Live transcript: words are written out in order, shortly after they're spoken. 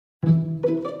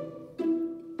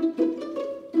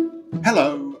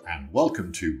Hello and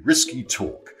welcome to Risky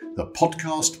Talk, the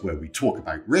podcast where we talk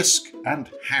about risk and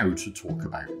how to talk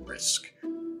about risk.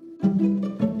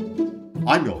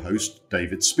 I'm your host,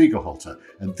 David Spiegelhalter,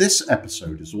 and this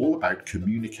episode is all about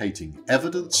communicating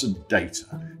evidence and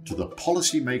data to the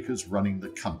policymakers running the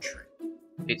country.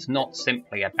 It's not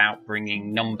simply about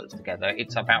bringing numbers together,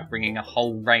 it's about bringing a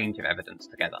whole range of evidence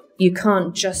together. You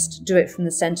can't just do it from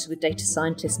the centre with data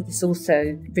scientists. This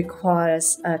also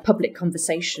requires a public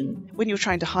conversation. When you're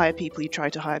trying to hire people, you try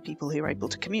to hire people who are able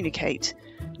to communicate,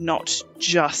 not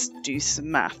just do some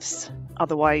maths.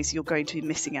 Otherwise, you're going to be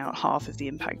missing out half of the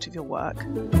impact of your work.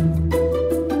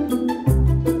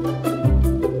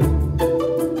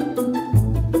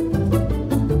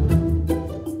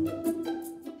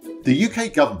 The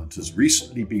UK government has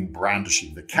recently been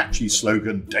brandishing the catchy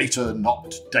slogan, "Data,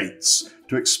 not dates,"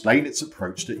 to explain its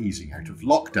approach to easing out of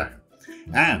lockdown.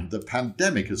 And the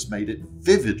pandemic has made it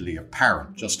vividly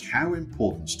apparent just how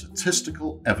important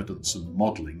statistical evidence and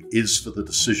modelling is for the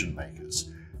decision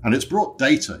makers. And it's brought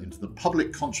data into the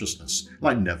public consciousness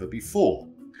like never before.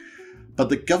 But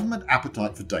the government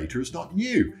appetite for data is not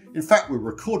new. In fact, we're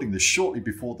recording this shortly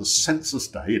before the Census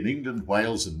Day in England,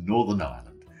 Wales and Northern Ireland.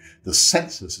 The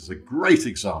census is a great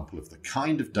example of the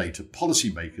kind of data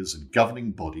policymakers and governing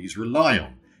bodies rely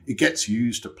on. It gets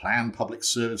used to plan public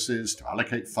services, to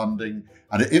allocate funding,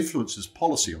 and it influences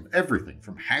policy on everything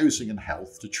from housing and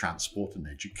health to transport and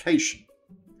education.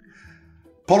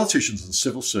 Politicians and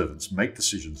civil servants make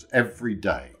decisions every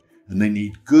day, and they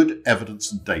need good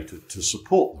evidence and data to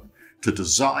support them, to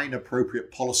design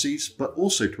appropriate policies, but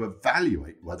also to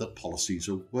evaluate whether policies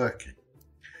are working.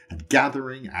 And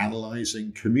gathering,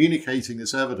 analysing, communicating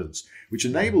this evidence, which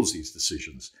enables these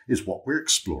decisions, is what we're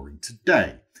exploring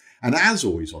today. And as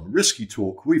always on Risky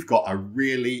Talk, we've got a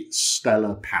really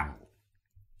stellar panel.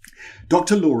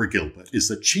 Dr. Laura Gilbert is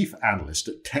the Chief Analyst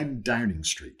at 10 Downing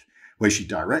Street, where she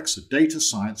directs a data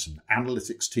science and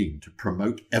analytics team to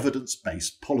promote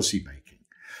evidence-based policymaking.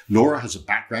 Laura has a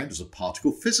background as a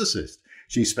particle physicist.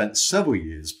 She spent several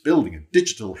years building a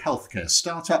digital healthcare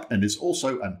startup and is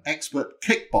also an expert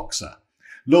kickboxer.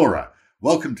 Laura,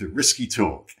 welcome to Risky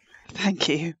Talk. Thank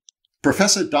you.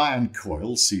 Professor Diane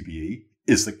Coyle, CBE,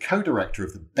 is the co-director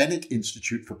of the Bennett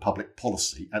Institute for Public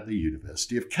Policy at the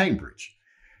University of Cambridge.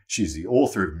 She's the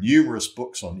author of numerous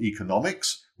books on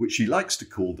economics, which she likes to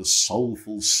call the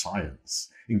soulful science,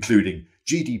 including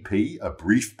GDP, A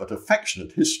Brief but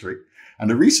Affectionate History, and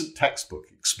a recent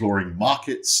textbook exploring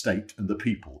market, state and the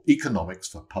people, economics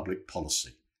for public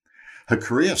policy. Her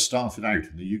career started out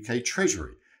in the UK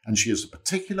Treasury, and she has a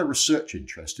particular research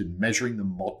interest in measuring the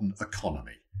modern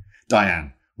economy.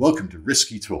 Diane, welcome to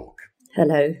Risky Talk.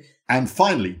 Hello. And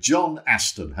finally, John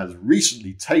Aston has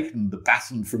recently taken the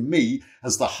baton from me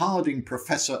as the Harding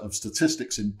Professor of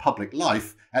Statistics in Public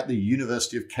Life at the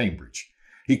University of Cambridge.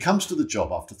 He comes to the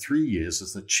job after 3 years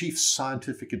as the Chief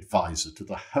Scientific Advisor to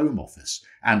the Home Office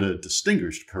and a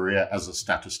distinguished career as a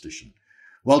statistician.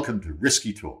 Welcome to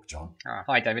Risky Talk, John.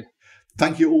 Hi, David.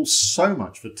 Thank you all so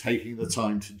much for taking the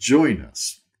time to join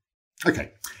us.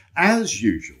 Okay, as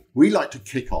usual, we like to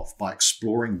kick off by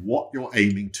exploring what you're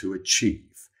aiming to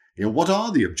achieve. What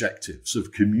are the objectives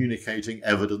of communicating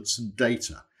evidence and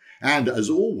data? And as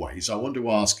always, I want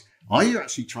to ask, are you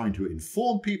actually trying to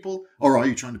inform people or are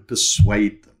you trying to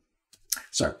persuade them?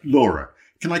 So, Laura,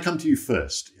 can I come to you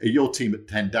first? Your team at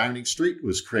 10 Downing Street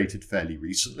was created fairly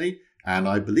recently, and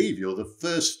I believe you're the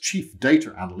first chief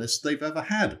data analyst they've ever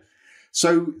had.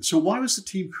 So why was the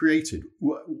team created?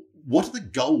 What are the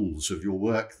goals of your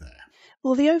work there?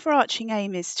 Well, the overarching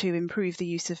aim is to improve the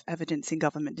use of evidence in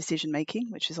government decision-making,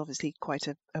 which is obviously quite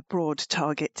a broad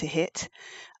target to hit.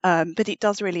 But it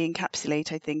does really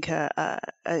encapsulate, I think,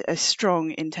 a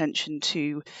strong intention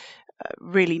to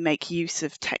really make use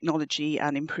of technology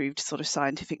and improved sort of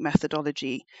scientific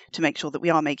methodology to make sure that we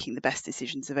are making the best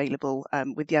decisions available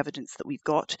with the evidence that we've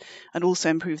got, and also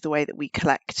improve the way that we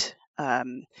collect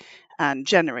and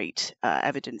generate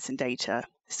evidence and data.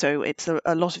 So it's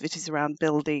a lot of it is around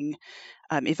building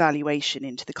evaluation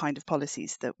into the kind of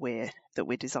policies that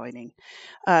we're designing.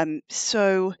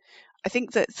 So I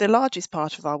think that the largest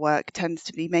part of our work tends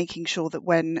to be making sure that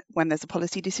when there's a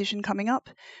policy decision coming up,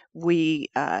 we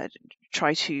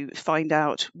try to find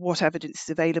out what evidence is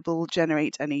available,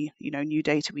 generate any new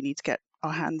data we need to get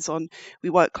our hands on. We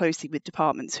work closely with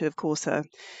departments who, of course, are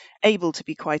able to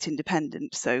be quite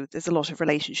independent. So there's a lot of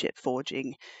relationship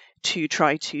forging to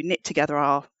try to knit together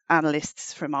our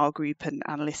analysts from our group and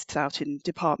analysts out in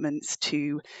departments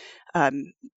to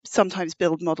sometimes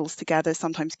build models together,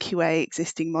 sometimes QA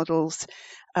existing models,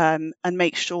 and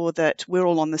make sure that we're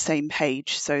all on the same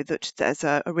page so that there's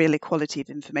a real equality of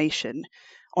information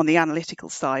on the analytical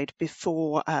side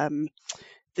before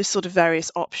the sort of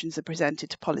various options are presented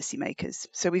to policymakers.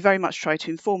 So we very much try to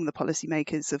inform the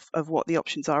policymakers of what the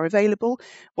options are available,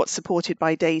 what's supported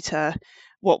by data,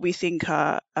 what we think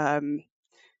are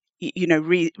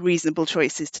reasonable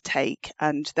choices to take,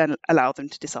 and then allow them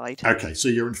to decide. Okay, so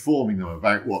you're informing them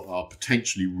about what are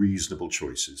potentially reasonable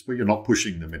choices, but you're not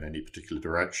pushing them in any particular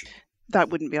direction. That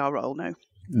wouldn't be our role, no.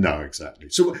 No, exactly.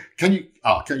 So can you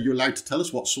allowed to tell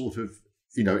us what sort of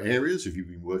areas have you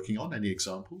been working on? Any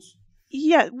examples?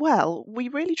 Yeah, well, we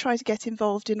really try to get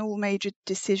involved in all major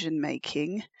decision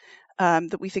making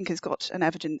that we think has got an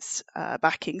evidence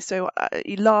backing. So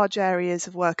large areas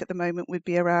of work at the moment would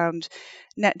be around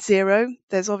net zero.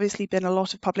 There's obviously been a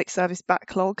lot of public service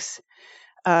backlogs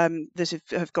that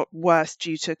have got worse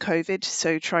due to COVID.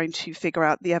 So trying to figure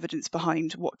out the evidence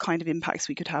behind what kind of impacts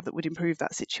we could have that would improve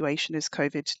that situation as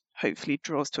COVID hopefully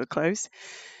draws to a close.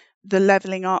 The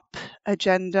levelling up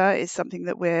agenda is something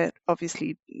that we're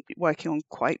obviously working on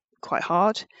quite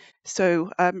hard. So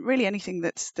really anything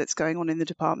that's going on in the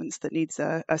departments that needs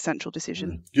a central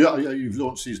decision. Yeah, you've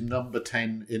launched these number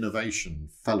 10 innovation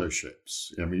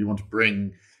fellowships. I mean, you want to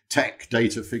bring tech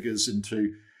data figures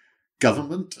into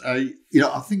government. Are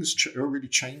things are really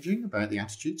changing about the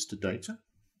attitudes to data?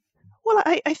 Well,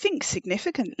 I think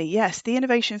significantly, yes. The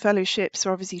innovation fellowships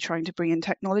are obviously trying to bring in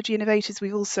technology innovators.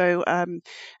 We've also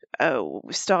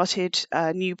started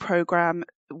a new program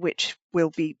which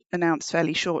will be announced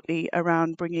fairly shortly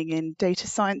around bringing in data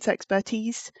science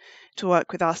expertise to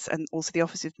work with us, and also the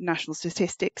Office of National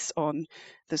Statistics on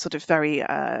the sort of very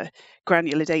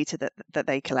granular data that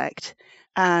they collect.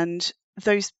 And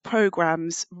those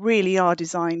programs really are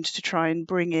designed to try and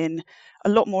bring in a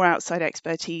lot more outside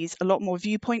expertise, a lot more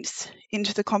viewpoints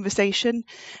into the conversation,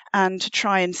 and to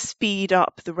try and speed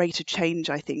up the rate of change,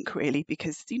 I think, really,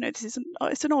 because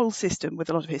it's an old system with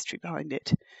a lot of history behind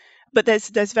it. But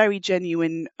there's very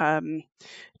genuine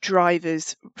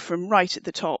drivers from right at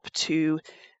the top to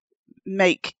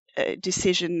make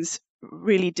decisions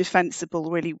really defensible,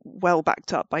 really well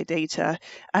backed up by data,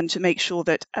 and to make sure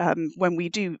that when we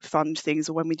do fund things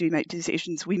or when we do make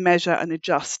decisions, we measure and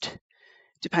adjust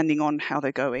depending on how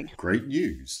they're going. Great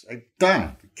news.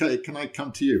 Dan, can I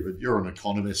come to you? You're an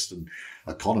economist, and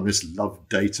economists love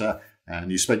data,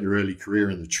 and you spent your early career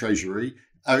in the Treasury.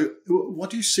 What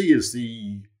do you see as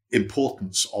the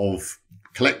importance of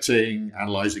collecting,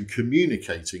 analysing,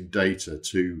 communicating data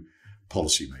to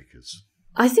policymakers?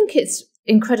 I think it's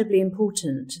incredibly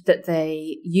important that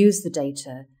they use the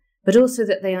data, but also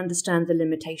that they understand the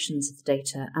limitations of the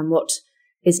data and what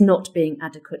is not being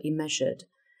adequately measured.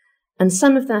 And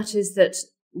some of that is that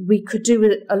we could do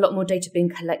with a lot more data being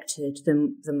collected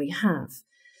than we have.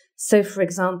 So, for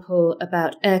example,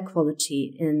 about air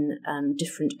quality in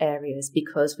different areas,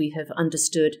 because we have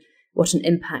understood what an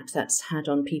impact that's had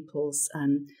on people's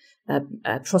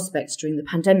prospects during the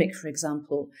pandemic, for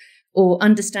example, or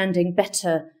understanding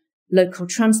better local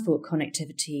transport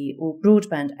connectivity or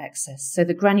broadband access. So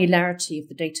the granularity of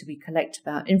the data we collect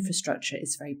about infrastructure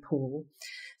is very poor.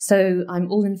 So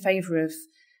I'm all in favour of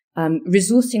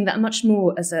resourcing that much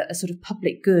more as a sort of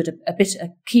public good, a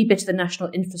key bit of the national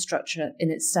infrastructure in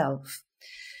itself.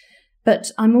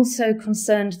 But I'm also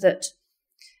concerned that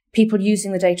people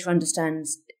using the data understand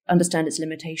its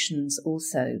limitations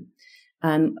also.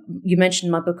 You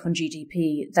mentioned my book on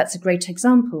GDP. That's a great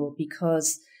example,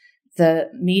 because the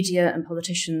media and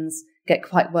politicians get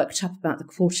quite worked up about the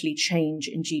quarterly change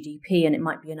in GDP, and it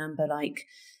might be a number like,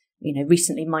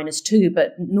 recently -2,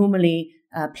 but normally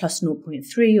plus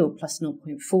 0.3 or plus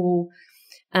 0.4.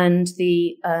 And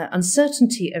the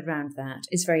uncertainty around that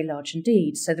is very large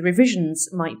indeed. So the revisions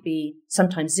might be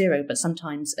sometimes 0, but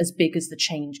sometimes as big as the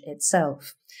change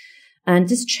itself. And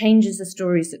this changes the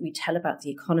stories that we tell about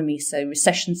the economy. So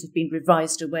recessions have been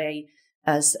revised away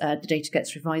as the data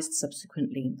gets revised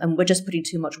subsequently, and we're just putting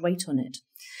too much weight on it.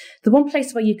 The one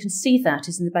place where you can see that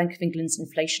is in the Bank of England's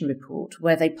inflation report,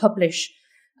 where they publish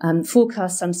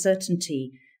forecast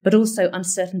uncertainty, but also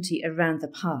uncertainty around the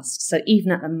past. So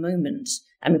even at the moment,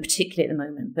 particularly at the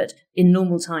moment, but in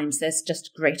normal times, there's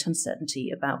just great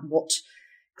uncertainty about what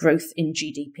growth in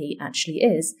GDP actually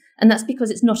is. And that's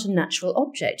because it's not a natural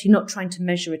object. You're not trying to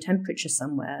measure a temperature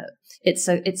somewhere. It's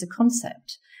a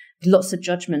concept. Lots of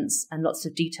judgments and lots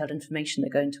of detailed information that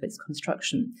go into its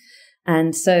construction.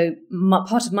 And so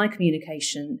part of my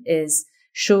communication is,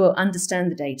 sure,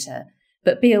 understand the data,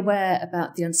 but be aware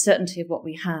about the uncertainty of what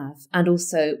we have and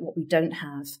also what we don't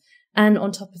have, And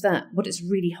on top of that, what is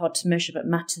really hard to measure but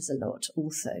matters a lot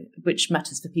also, which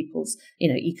matters for people's,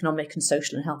 economic and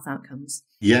social and health outcomes.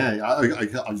 Yeah,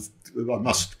 I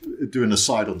must do an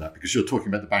aside on that, because you're talking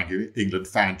about the Bank of England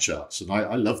fan charts, and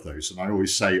I love those. And I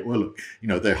always say, well, look,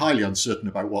 they're highly uncertain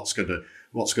about what's going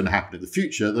to happen in the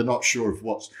future. They're not sure of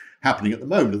what's happening at the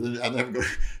moment, and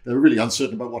they're really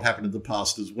uncertain about what happened in the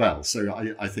past as well. So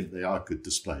I think they are good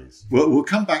displays. We'll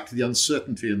come back to the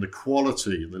uncertainty and the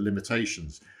quality and the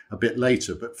limitations a bit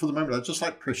later. But for the moment, I'd just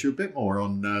like to press you a bit more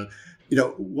on,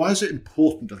 why is it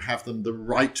important to have them the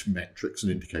right metrics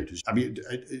and indicators? I mean,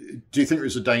 do you think there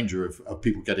is a danger of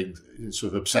people getting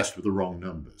sort of obsessed with the wrong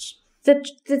numbers?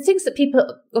 The things that people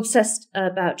are obsessed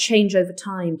about change over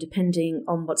time depending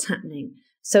on what's happening.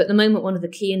 So at the moment, one of the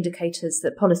key indicators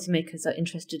that policymakers are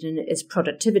interested in is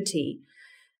productivity.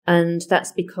 And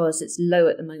that's because it's low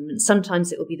at the moment.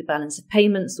 Sometimes it will be the balance of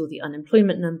payments or the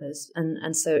unemployment numbers.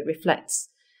 And so it reflects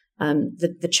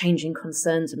the changing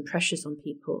concerns and pressures on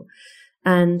people.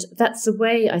 And that's a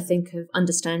way, I think, of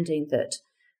understanding that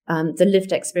the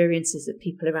lived experiences of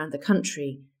people around the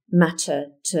country matter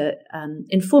to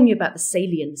inform you about the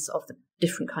salience of the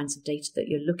different kinds of data that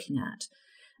you're looking at.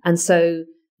 And so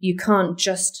you can't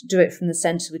just do it from the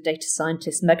centre with data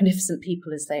scientists, magnificent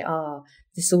people as they are.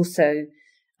 This also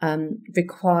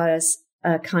requires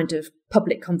a kind of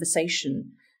public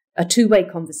conversation, a two-way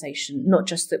conversation, not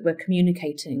just that we're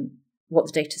communicating what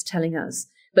the data is telling us,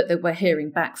 but that we're hearing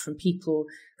back from people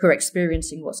who are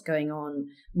experiencing what's going on,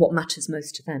 what matters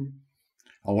most to them.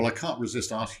 Oh, well, I can't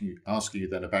resist asking you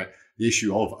then about the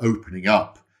issue of opening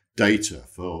up data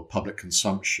for public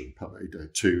consumption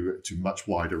to much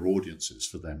wider audiences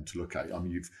for them to look at. I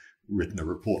mean, you've written a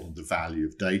report on the value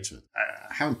of data.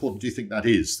 How important do you think that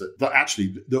is, that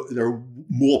actually there are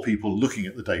more people looking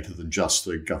at the data than just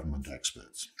the government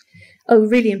experts? Oh,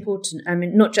 really important. I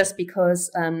mean, not just because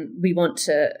we want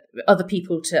other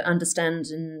people to understand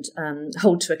and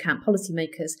hold to account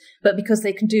policymakers, but because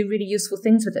they can do really useful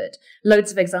things with it.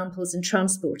 Loads of examples in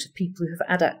transport of people who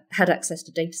have had access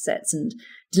to data sets and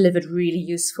delivered really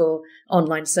useful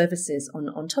online services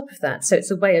on top of that. So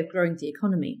it's a way of growing the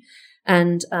economy.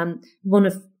 And one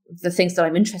of the things that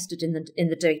I'm interested in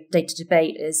the data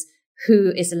debate is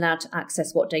who is allowed to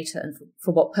access what data and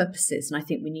for what purposes. And I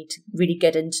think we need to really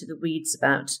get into the weeds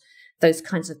about those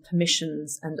kinds of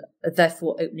permissions and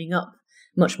therefore opening up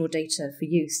much more data for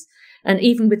use. And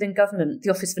even within government,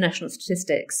 the Office for National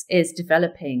Statistics is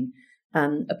developing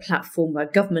a platform where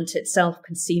government itself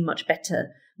can see much better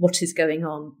what is going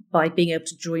on by being able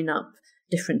to join up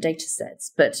different data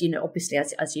sets. But, obviously,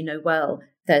 as you know well,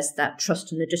 there's that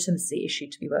trust and legitimacy issue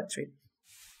to be worked through.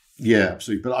 Yeah,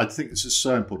 absolutely. But I think this is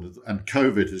so important. And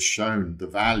COVID has shown the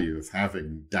value of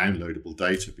having downloadable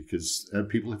data because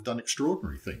people have done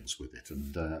extraordinary things with it.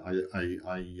 And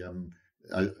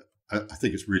I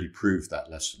think it's really proved that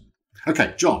lesson.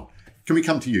 Okay, John, can we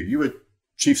come to you? You were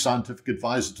Chief Scientific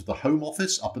Advisor to the Home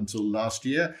Office up until last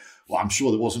year. Well, I'm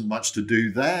sure there wasn't much to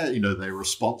do there. They're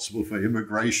responsible for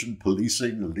immigration,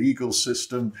 policing, the legal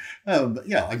system. But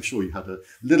yeah, I'm sure you had a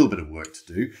little bit of work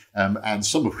to do, and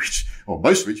some of which, or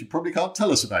most of which, you probably can't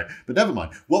tell us about. But never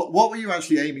mind. What were you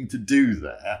actually aiming to do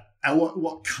there? And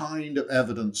what kind of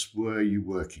evidence were you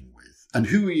working with? And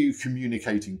who were you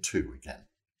communicating to again?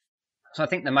 So I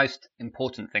think the most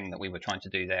important thing that we were trying to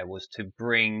do there was to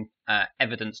bring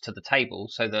evidence to the table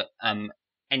so that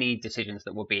any decisions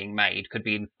that were being made could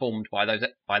be informed by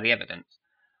the evidence.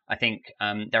 I think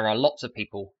there are lots of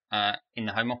people in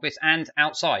the Home Office and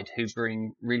outside who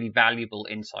bring really valuable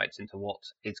insights into what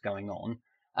is going on,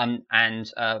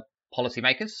 and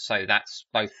policymakers, so that's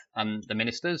both the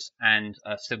ministers and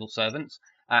civil servants,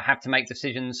 have to make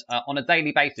decisions on a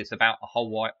daily basis about a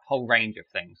whole range of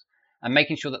things. And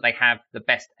making sure that they have the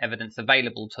best evidence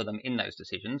available to them in those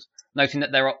decisions, noting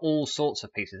that there are all sorts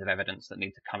of pieces of evidence that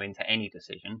need to come into any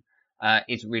decision,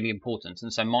 is really important.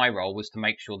 And so my role was to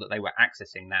make sure that they were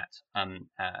accessing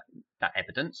that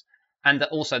evidence, and that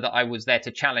also that I was there to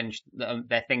challenge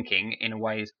their thinking in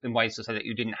ways so that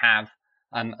you didn't have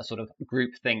a sort of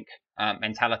groupthink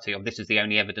mentality of this is the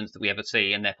only evidence that we ever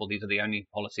see, and therefore these are the only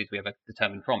policies we ever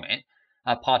determine from it.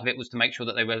 Part of it was to make sure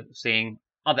that they were seeing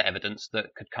other evidence that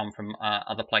could come from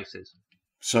other places.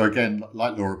 So again,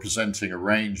 like Laura, presenting a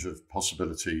range of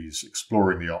possibilities,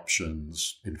 exploring the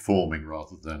options, informing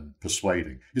rather than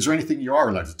persuading. Is there anything you are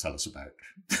allowed to tell us about?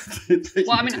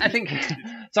 Well, I mean, I think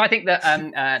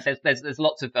that there's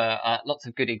lots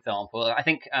of good examples. I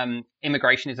think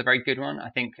immigration is a very good one.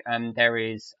 I think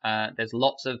there's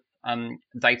lots of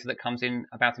data that comes in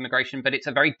about immigration, but it's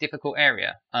a very difficult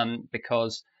area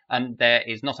because there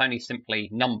is not only simply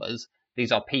numbers.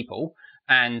 These are people,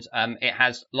 And it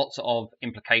has lots of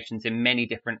implications in many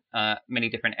different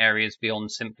areas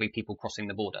beyond simply people crossing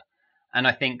the border. And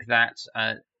I think that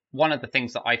one of the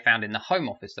things that I found in the Home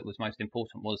Office that was most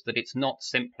important was that it's not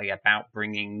simply about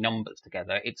bringing numbers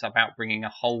together, it's about bringing a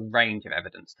whole range of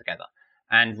evidence together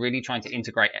and really trying to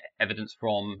integrate evidence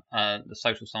from the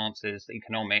social sciences, the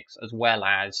economics, as well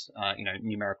as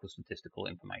numerical statistical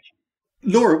information.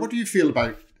 Laura, what do you feel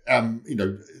about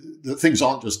that things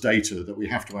aren't just data, that we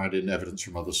have to add in evidence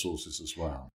from other sources as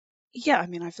well? Yeah, I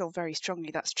mean, I feel very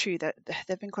strongly that's true. That there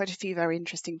have been quite a few very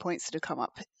interesting points that have come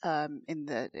up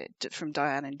from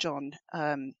Diane and John.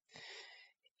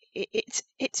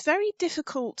 It's very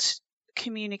difficult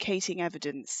communicating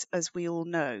evidence, as we all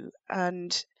know,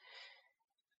 and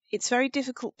it's very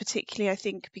difficult, particularly I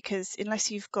think, because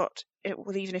unless you've got,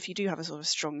 well, even if you do have a sort of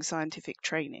strong scientific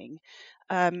training,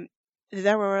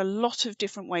 there are a lot of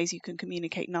different ways you can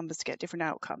communicate numbers to get different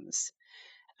outcomes,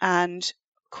 and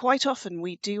quite often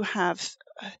we do have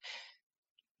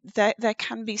there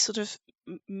can be sort of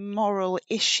moral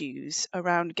issues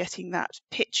around getting that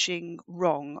pitching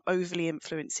wrong, overly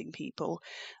influencing people,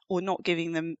 or not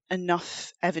giving them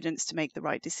enough evidence to make the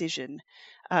right decision.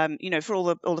 For all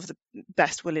of the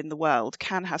best will in the world,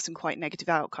 can have some quite negative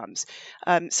outcomes.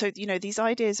 So these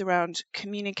ideas around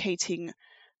communicating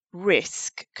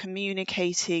risk,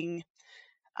 communicating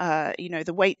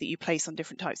the weight that you place on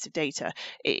different types of data,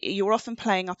 you're often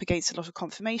playing up against a lot of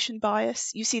confirmation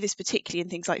bias. You see this particularly in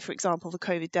things like, for example, the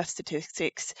COVID death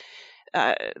statistics.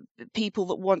 People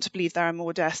that want to believe there are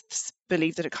more deaths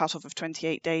believe that a cutoff of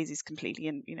 28 days is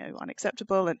completely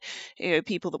unacceptable, and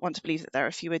people that want to believe that there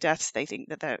are fewer deaths, they think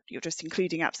that you're just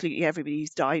including absolutely everybody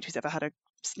who's died who's ever had a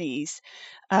sneeze,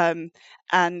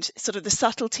 and sort of the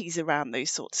subtleties around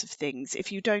those sorts of things,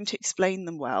 if you don't explain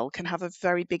them well, can have a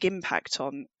very big impact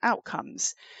on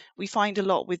outcomes. We find a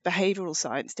lot with behavioral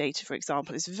science data, for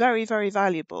example, is very, very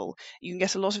valuable. You can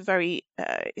get a lot of very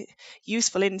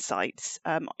useful insights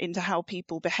into how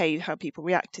people behave, how people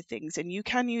react to things, and you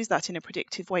can use that in a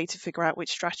predictive way to figure out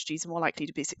which strategies are more likely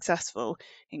to be successful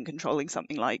in controlling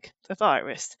something like a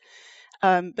virus.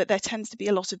 But there tends to be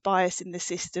a lot of bias in the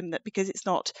system, that because it's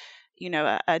not,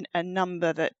 a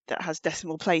number that has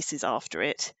decimal places after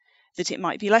it, that it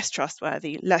might be less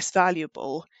trustworthy, less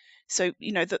valuable. So,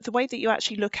 the way that you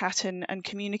actually look at and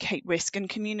communicate risk and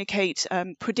communicate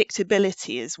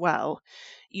predictability as well,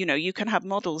 you can have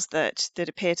models that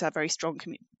appear to have very strong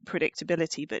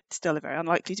predictability, but still are very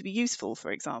unlikely to be useful,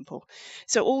 for example.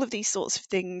 So all of these sorts of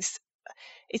things,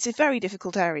 it's a very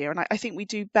difficult area, and I think we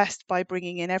do best by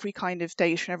bringing in every kind of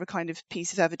data, every kind of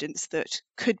piece of evidence that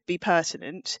could be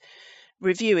pertinent,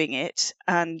 reviewing it,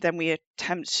 and then we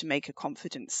attempt to make a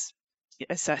confidence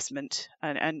assessment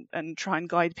and try and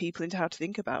guide people into how to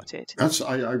think about it.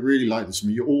 I really like this. I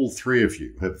mean, all three of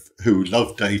you who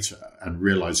love data and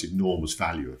realise the enormous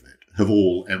value of it, have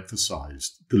all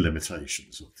emphasised the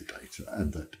limitations of the data,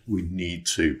 and that we need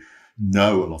to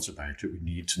know a lot about it. We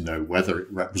need to know whether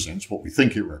it represents what we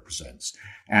think it represents,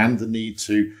 and the need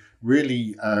to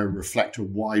really reflect a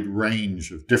wide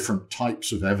range of different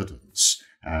types of evidence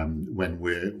when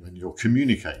you're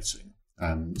communicating.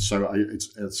 So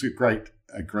it's a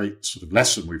great sort of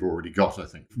lesson we've already got, I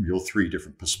think, from your three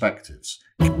different perspectives.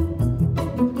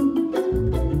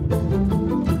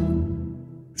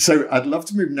 So I'd love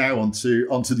to move now onto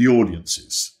the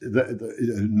audiences,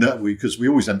 because we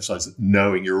always emphasise that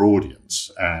knowing your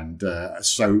audience. And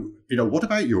so, what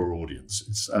about your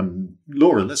audiences?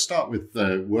 Laura, let's start with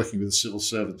working with civil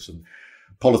servants and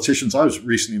politicians. I was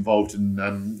recently involved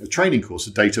in a training course,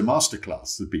 a data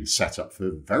masterclass that had been set up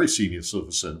for very senior civil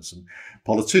servants and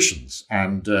politicians.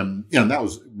 And, that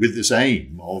was with this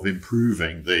aim of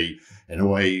improving in a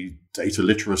way, data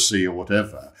literacy or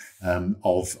whatever,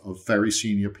 of very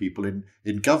senior people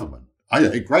in government.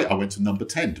 Great. I went to number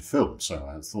 10 to film, so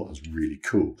I thought that was really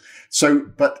cool. So,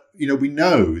 but, we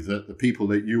know that the people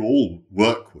that you all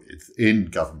work with in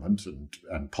government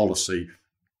and policy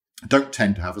don't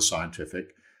tend to have a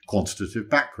scientific, quantitative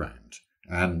background.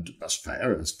 And that's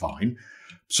fair, that's fine.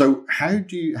 So how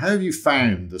have you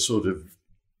found the sort of,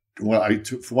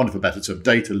 for want of a better term,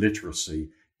 data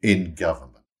literacy in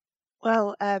government?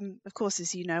 Well, of course,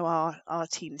 as you know, our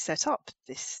team set up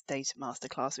this data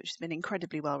masterclass, which has been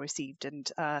incredibly well received,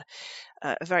 and a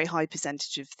very high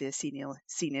percentage of the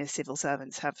senior civil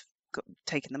servants have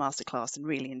taken the masterclass and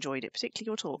really enjoyed it, particularly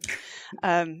your talk.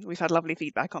 We've had lovely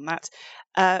feedback on that.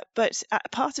 But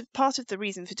part of the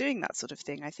reason for doing that sort of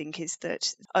thing, I think, is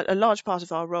that a large part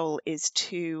of our role is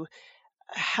to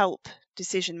help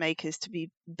decision makers to be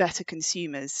better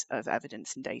consumers of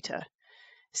evidence and data.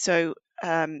 So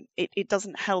it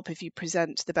doesn't help if you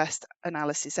present the best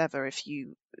analysis ever if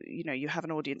you have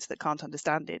an audience that can't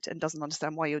understand it and doesn't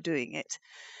understand why you're doing it.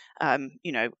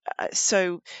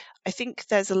 So I think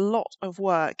there's a lot of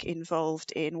work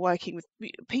involved in working with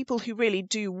people who really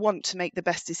do want to make the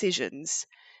best decisions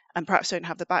and perhaps don't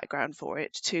have the background for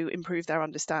it, to improve their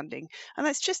understanding. And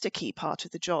that's just a key part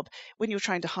of the job. When you're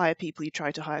trying to hire people, you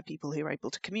try to hire people who are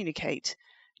able to communicate,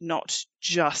 not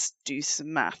just do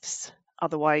some maths.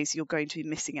 Otherwise, you're going to be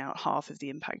missing out half of the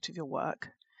impact of your work.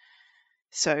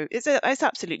 So it's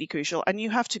absolutely crucial. And you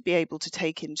have to be able to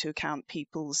take into account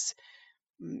people's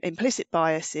implicit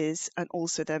biases and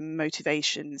also their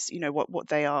motivations, what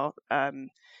they are,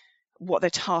 what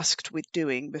they're tasked with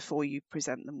doing before you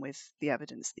present them with the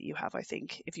evidence that you have, I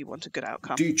think, if you want a good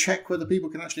outcome. Do you check whether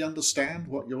people can actually understand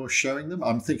what you're showing them?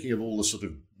 I'm thinking of all the sort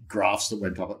of graphs that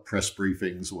went up at press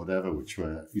briefings or whatever, which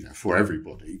were, for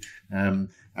everybody.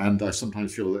 And I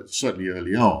sometimes feel that certainly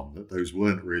early on that those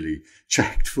weren't really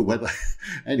checked for whether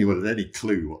anyone had any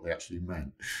clue what they actually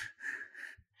meant.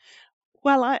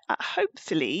 Well,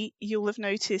 hopefully you'll have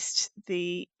noticed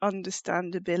the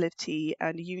understandability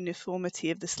and uniformity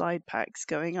of the slide packs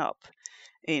going up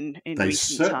in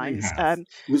recent times.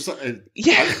 Was that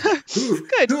yeah,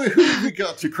 good. Who have we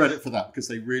got to credit for that? Because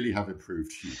they really have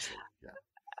improved hugely. Yeah.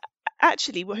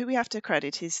 Actually, who we have to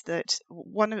credit is that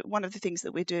one of the things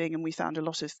that we're doing, and we found a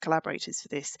lot of collaborators for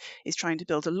this, is trying to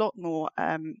build a lot more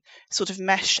sort of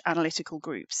mesh analytical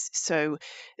groups. So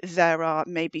there are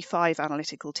maybe 5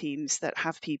 analytical teams that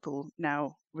have people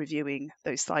now reviewing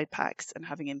those slide packs and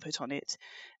having input on it.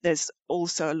 There's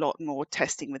also a lot more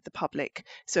testing with the public.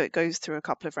 So it goes through a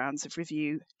couple of rounds of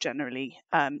review generally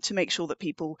to make sure that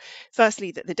people,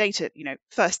 firstly, that the data,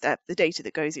 first step, the data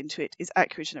that goes into it is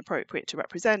accurate and appropriate to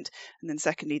represent. And then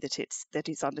secondly, that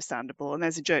it's understandable. And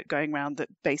there's a joke going around that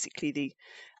basically the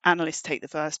analysts take the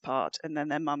first part and then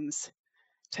their mums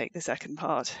take the second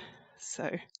part.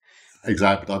 So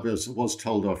exactly. I was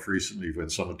told off recently when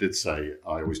someone did say,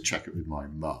 I always check it with my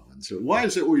mum. And so why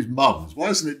is it always mums? Why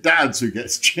isn't it dads who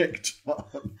gets checked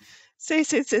on? So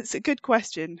it's a good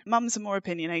question. Mums are more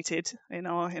opinionated in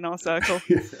our circle.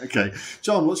 Yeah, okay.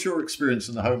 John, what's your experience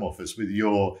in the Home Office with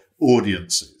your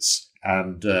audiences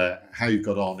and how you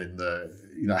got on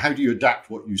in how do you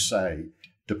adapt what you say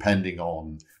depending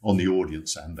on the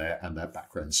audience and their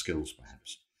background skills,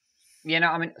 perhaps?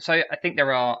 So I think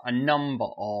there are a number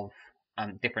of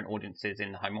different audiences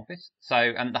in the Home Office.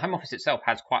 So the Home Office itself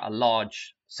has quite a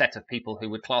large set of people who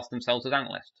would class themselves as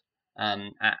analysts.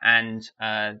 And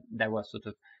there were sort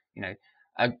of,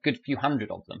 a good few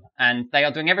hundred of them. And they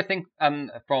are doing everything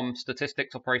from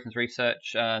statistics, operations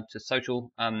research to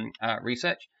social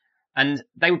research. And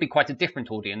they would be quite a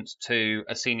different audience to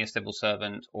a senior civil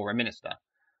servant or a minister.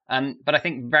 But I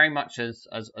think very much as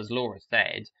Laura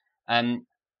said,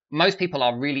 most people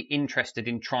are really interested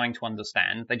in trying to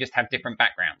understand. They just have different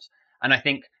backgrounds. And I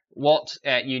think what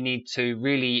you need to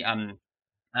really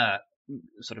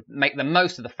sort of make the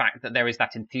most of the fact that there is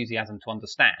that enthusiasm to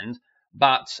understand,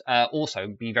 but also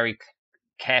be very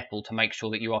careful to make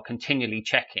sure that you are continually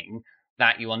checking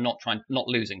that you are not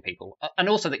losing people, and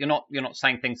also that you're not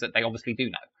saying things that they obviously do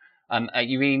know.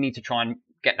 You really need to try and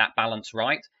get that balance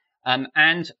right.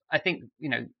 And I think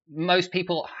most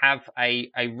people have a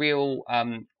real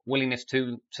willingness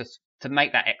to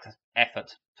make that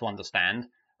effort to understand,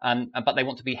 but they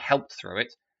want to be helped through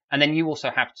it. And then you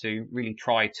also have to really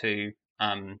try to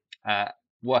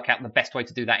work out the best way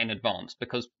to do that in advance,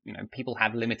 because people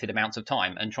have limited amounts of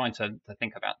time, and trying to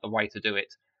think about the way to do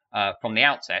it from the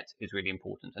outset is really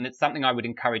important. And it's something I would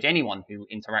encourage anyone who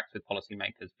interacts with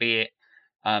policymakers, be it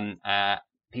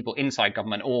people inside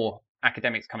government or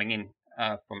academics coming in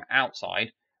from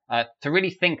outside, to really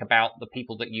think about the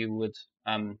people that you would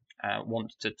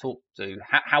want to talk to.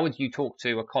 How would you talk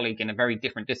to a colleague in a very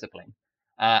different discipline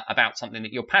about something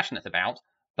that you're passionate about,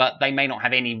 but they may not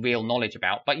have any real knowledge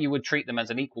about, but you would treat them as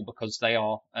an equal because they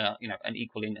are, an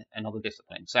equal in another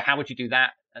discipline. So how would you do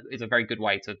that? Is a very good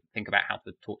way to think about how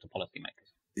to talk to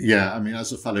policymakers. Yeah, I mean,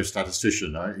 as a fellow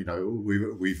statistician,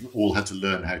 we've all had to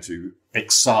learn how to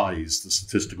excise the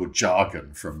statistical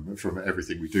jargon from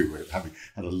everything we do. We're having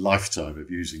had a lifetime of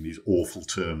using these awful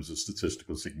terms of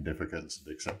statistical significance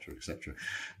and et cetera, et cetera.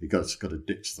 You've got to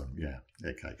ditch them. Yeah,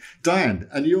 okay. Diane,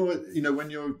 and when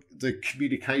you're the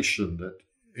communication that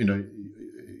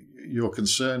you're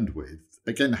concerned with,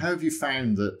 again, how have you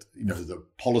found that the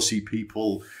policy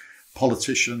people,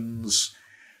 politicians?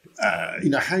 How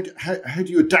do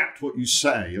you adapt what you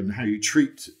say and how you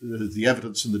treat the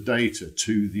evidence and the data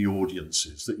to the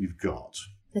audiences that you've got?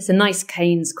 There's a nice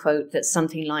Keynes quote that's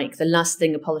something like, the last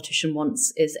thing a politician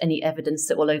wants is any evidence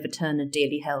that will overturn a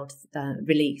dearly held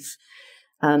belief.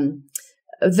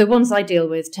 The ones I deal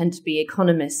with tend to be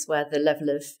economists where the level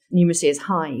of numeracy is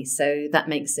high, so that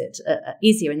makes it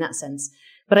easier in that sense.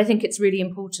 But I think it's really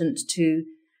important to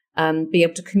be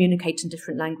able to communicate in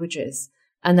different languages.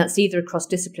 And that's either across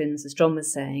disciplines, as John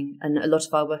was saying, and a lot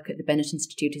of our work at the Bennett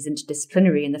Institute is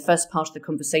interdisciplinary. And the first part of the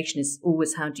conversation is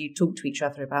always how do you talk to each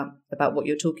other about what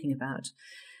you're talking about.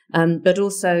 But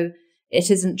also,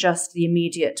 it isn't just the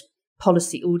immediate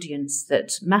policy audience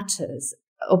that matters.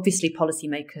 Obviously,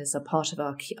 policymakers are part of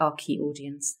our key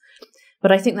audience.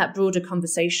 But I think that broader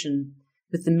conversation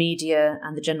with the media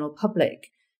and the general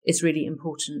public is really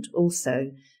important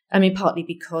also. I mean, partly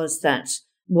because that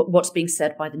what's being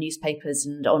said by the newspapers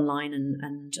and online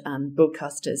and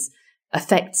broadcasters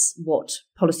affects what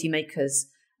policymakers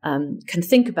can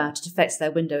think about. It affects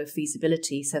their window of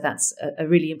feasibility. So that's a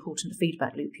really important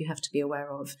feedback loop you have to be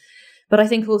aware of. But I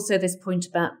think also this point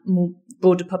about more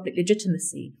broader public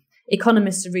legitimacy.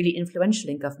 Economists are really influential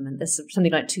in government. There's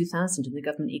something like 2,000 in the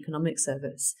Government Economic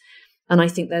Service. And I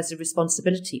think there's a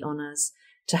responsibility on us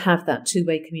to have that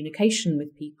two-way communication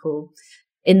with people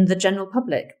in the general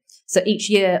public. So each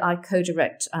year I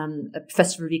co-direct a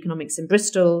Professor of Economics in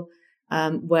Bristol,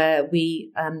 where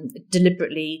we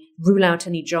deliberately rule out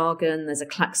any jargon. There's a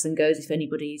klaxon goes if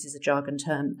anybody uses a jargon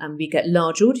term, and we get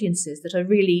large audiences that are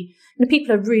really,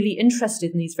 people are really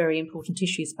interested in these very important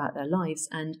issues about their lives.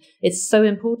 And it's so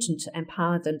important to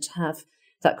empower them to have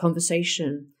that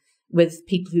conversation with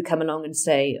people who come along and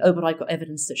say, oh, but I've got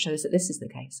evidence that shows that this is the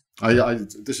case.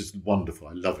 This is wonderful.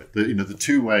 I love it. The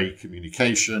two-way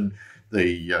communication,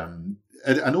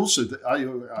 and also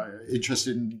I'm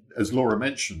interested in, as Laura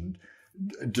mentioned,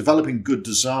 developing good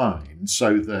design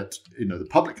so that the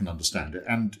public can understand it.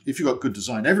 And if you've got good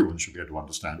design, everyone should be able to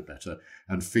understand it better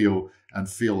and feel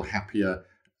happier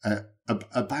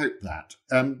about that.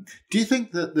 Do you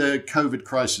think that the COVID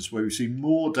crisis, where we've seen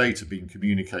more data being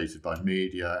communicated by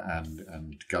media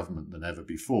and government than ever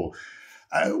before,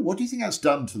 what do you think that's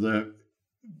done to the,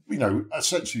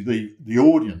 essentially the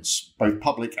audience, both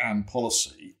public and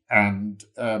policy, and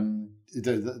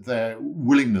their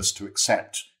willingness to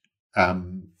accept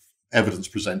evidence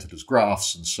presented as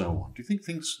graphs and so on? Do you think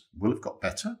things will have got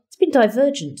better? It's been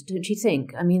divergent, don't you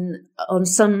think? I mean, on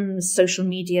some social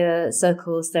media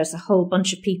circles, there's a whole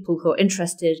bunch of people who are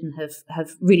interested and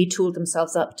have really tooled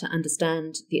themselves up to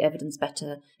understand the evidence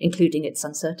better, including its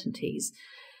uncertainties.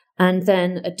 And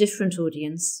then a different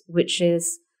audience, which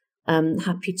is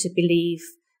happy to believe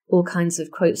all kinds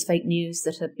of quotes, fake news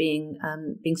that are being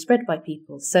spread by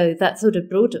people. So that sort of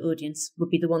broader audience would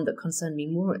be the one that concerned me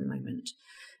more at the moment.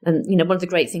 And, one of the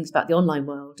great things about the online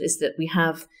world is that we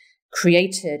have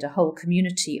created a whole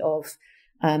community of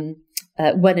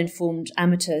well-informed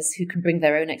amateurs who can bring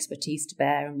their own expertise to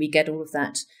bear. And we get all of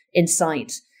that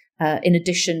insight in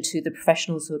addition to the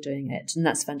professionals who are doing it. And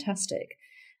that's fantastic.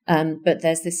 But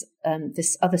there's this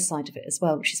other side of it as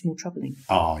well, which is more troubling.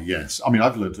 Ah, yes. I mean,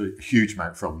 I've learned a huge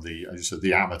amount from as you said,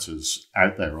 the amateurs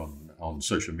out there on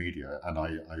social media, and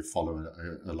I follow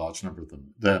a large number of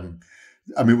them.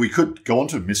 I mean, we could go on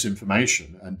to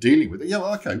misinformation and dealing with it. Yeah,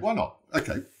 well, okay, why not?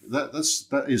 Okay,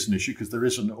 that is an issue because there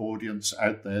is an audience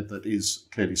out there that is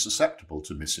clearly susceptible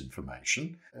to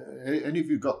misinformation. Any of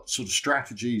you got sort of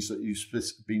strategies that you've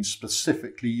been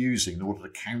specifically using in order to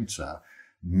counter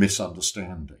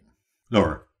misunderstanding?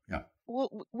 Laura? Yeah.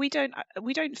 Well, we don't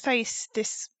face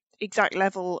this exact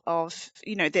level of,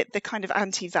 the kind of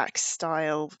anti-vax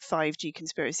style 5G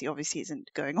conspiracy obviously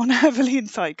isn't going on heavily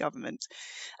inside government.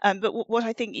 But what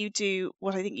I think you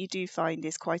do find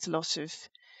is quite a lot of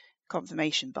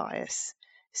confirmation bias.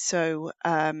 So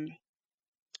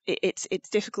it's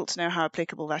difficult to know how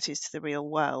applicable that is to the real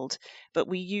world, but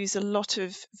we use a lot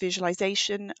of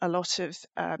visualization, a lot of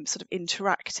sort of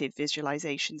interactive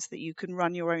visualizations that you can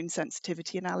run your own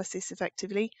sensitivity analysis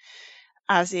effectively,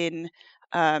 as in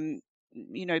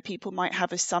people might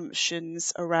have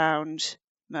assumptions around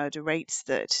murder rates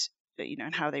that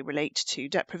and how they relate to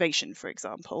deprivation, for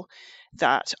example,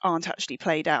 that aren't actually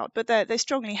played out, but they're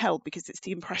strongly held because it's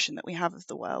the impression that we have of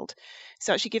the world.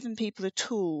 So actually giving people a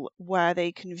tool where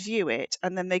they can view it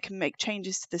and then they can make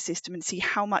changes to the system and see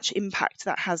how much impact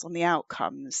that has on the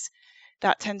outcomes,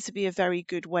 that tends to be a very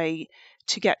good way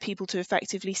to get people to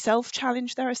effectively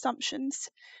self-challenge their assumptions.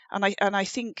 And I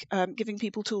think giving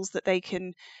people tools that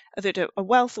that are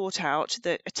well thought out,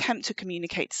 that attempt to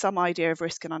communicate some idea of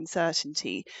risk and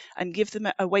uncertainty, and give them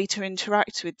a way to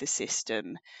interact with the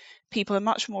system, people are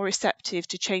much more receptive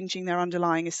to changing their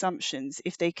underlying assumptions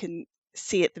if they can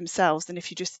see it themselves than if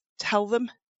you just tell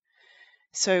them.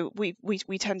 So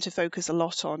we tend to focus a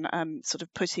lot on sort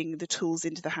of putting the tools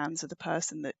into the hands of the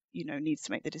person that needs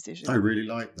to make the decision. I really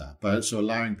like that. But so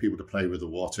allowing people to play with the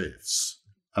what ifs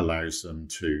allows them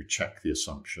to check the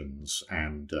assumptions,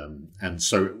 and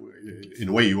so in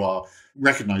a way you are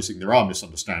recognizing there are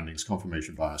misunderstandings,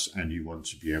 confirmation bias, and you want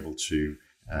to be able to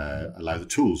allow the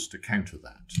tools to counter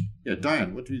that. Yeah,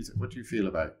 Diane, what do you feel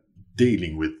about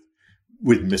dealing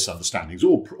with misunderstandings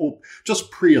or just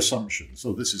pre-assumptions?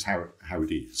 So this is how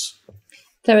it is.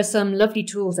 There are some lovely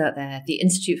tools out there. The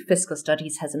Institute for Fiscal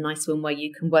Studies has a nice one where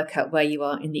you can work out where you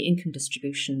are in the income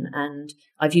distribution. And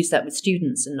I've used that with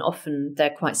students, and often they're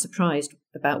quite surprised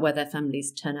about where their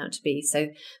families turn out to be. So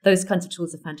those kinds of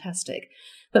tools are fantastic.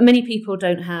 But many people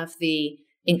don't have the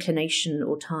inclination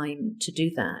or time to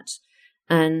do that.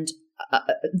 And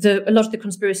a lot of the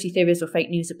conspiracy theories or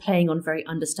fake news are playing on very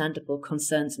understandable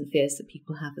concerns and fears that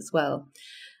people have as well.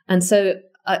 And so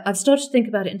I've started to think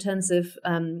about it in terms of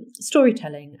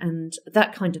storytelling and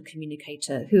that kind of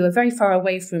communicator who are very far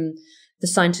away from the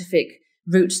scientific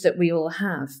roots that we all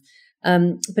have.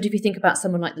 But if you think about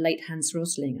someone like the late Hans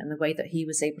Rosling and the way that he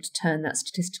was able to turn that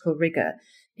statistical rigor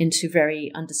into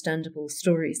very understandable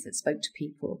stories that spoke to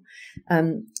people,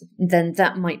 then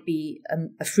that might be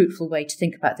a fruitful way to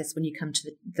think about this when you come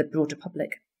to the broader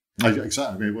public.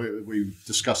 Exactly. I mean, we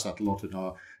discussed that a lot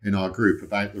in our group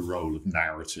about the role of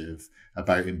narrative,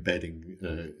 about embedding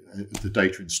the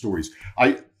data in stories.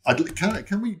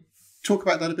 Can we talk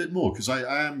about that a bit more? Because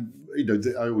I am,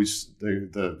 I always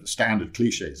the standard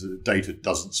cliche is that data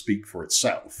doesn't speak for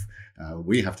itself.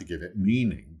 We have to give it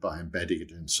meaning by embedding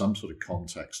it in some sort of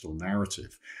context or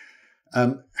narrative.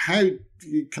 Can I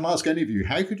ask any of you,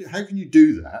 how can you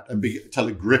do that and tell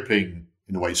a gripping,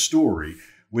 in a way, story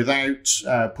without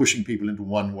pushing people into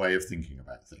one way of thinking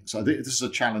about things? I think this is a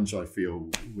challenge I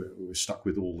feel we're stuck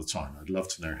with all the time. I'd love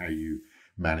to know how you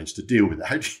manage to deal with it.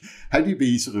 How do you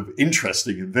be sort of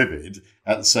interesting and vivid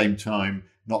at the same time,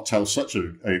 not tell such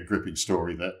a gripping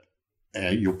story that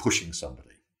you're pushing somebody?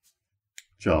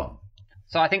 John?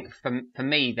 So I think for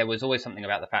me, there was always something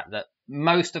about the fact that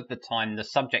most of the time the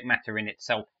subject matter in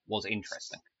itself was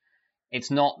interesting. It's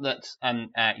not that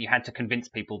you had to convince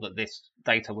people that this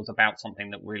data was about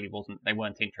something that really they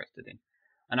weren't interested in.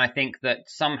 And I think that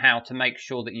somehow to make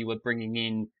sure that you were bringing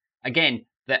in, again,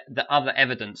 the other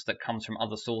evidence that comes from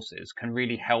other sources can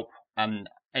really help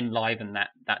enliven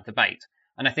that debate.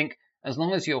 And I think as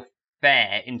long as you're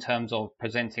fair in terms of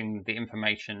presenting the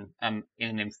information in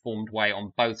an informed way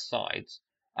on both sides,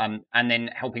 and then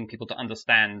helping people to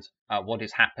understand what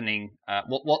is happening,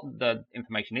 what the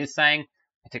information is saying,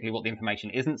 particularly what the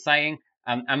information isn't saying,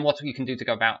 and what you can do to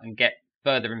go about and get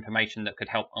further information that could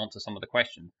help answer some of the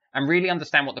questions, and really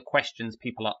understand what the questions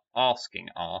people are asking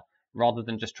are, rather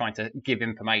than just trying to give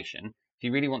information.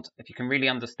 If you can really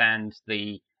understand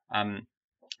the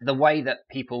way that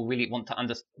people really want to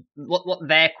understand what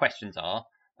their questions are,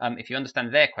 if you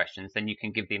understand their questions, then you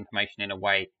can give the information in a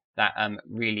way that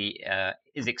really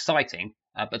is exciting,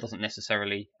 but doesn't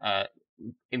necessarily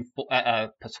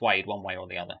persuade one way or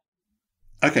the other.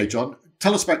 Okay, John,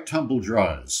 tell us about tumble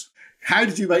dryers. How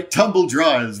did you make tumble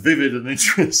dryers vivid and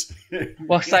interesting?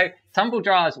 Well, so tumble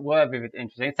dryers were vivid and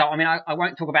interesting. So, I mean, I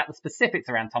won't talk about the specifics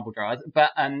around tumble dryers,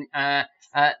 but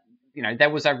there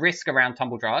was a risk around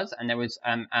tumble dryers, and there was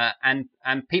and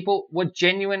people were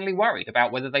genuinely worried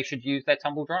about whether they should use their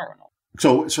tumble dryer or not.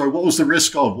 So, sorry, what was the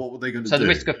risk of? What were they going to do? So the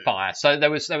risk of fire. So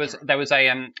there was a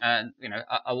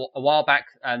while back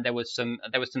there was some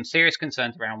serious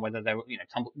concerns around whether they were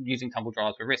using tumble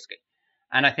dryers were risky,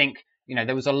 and I think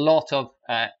there was a lot of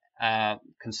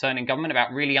concern in government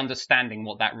about really understanding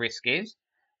what that risk is,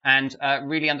 and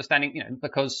really understanding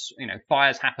because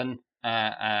fires happen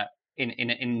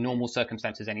in normal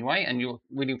circumstances anyway, and you're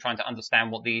really trying to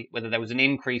understand whether there was an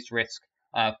increased risk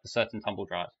for certain tumble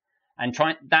dryers. And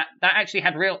that actually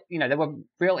had there were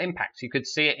real impacts. You could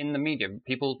see it in the media.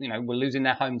 People, were losing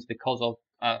their homes because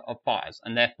of fires,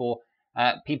 and therefore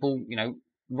people,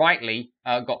 rightly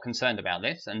got concerned about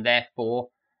this, and therefore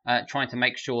trying to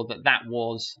make sure that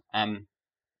was,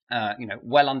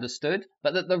 well understood,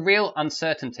 but that the real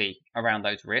uncertainty around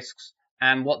those risks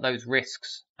and what those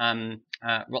risks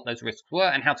were,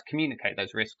 and how to communicate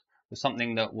those risks, was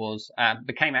something that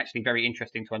became actually very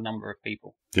interesting to a number of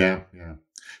people. Yeah.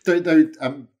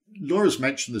 Laura's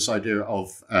mentioned this idea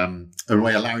of a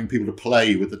way allowing people to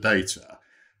play with the data.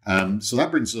 So that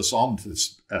brings us on to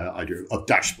this idea of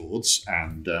dashboards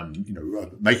and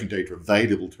making data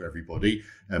available to everybody,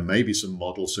 and maybe some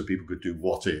models so people could do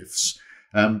what ifs.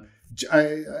 I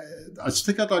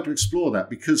think I'd like to explore that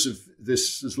because of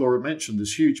this, as Laura mentioned,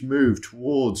 this huge move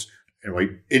towards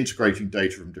integrating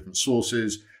data from different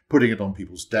sources, putting it on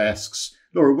people's desks.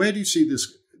 Laura, where do you see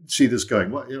this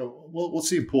going? What's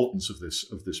the importance of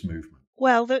this movement?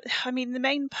 Well, the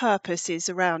main purpose is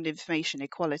around information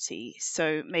equality.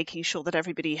 So making sure that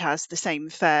everybody has the same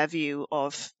fair view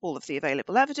of all of the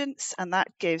available evidence. And that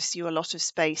gives you a lot of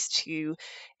space to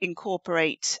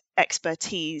incorporate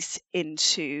expertise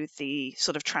into the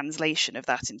sort of translation of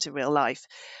that into real life.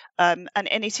 And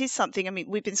it is something,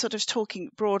 we've been sort of talking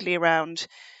broadly around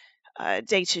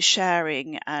data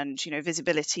sharing and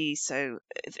visibility. So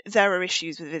there are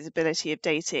issues with visibility of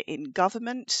data in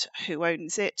government, who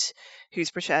owns it,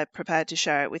 who's prepared to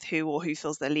share it with who, or who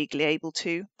feels they're legally able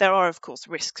to. There are of course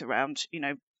risks around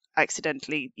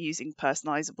accidentally using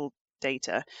personalizable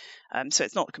data, so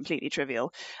it's not completely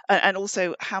trivial, and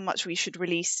also how much we should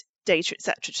release data,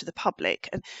 etc., to the public.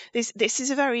 And this is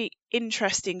a very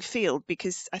interesting field,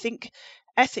 because I think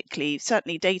ethically,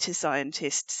 certainly data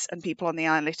scientists and people on the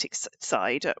analytics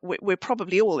side, we're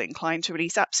probably all inclined to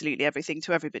release absolutely everything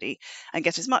to everybody and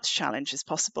get as much challenge as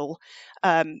possible.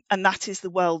 And that is the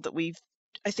world that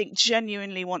I think,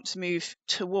 genuinely want to move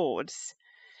towards.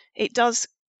 It does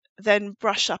then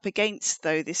brush up against,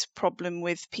 though, this problem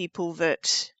with people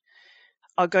that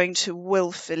are going to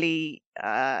willfully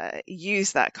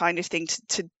use that kind of thing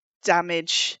to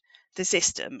damage the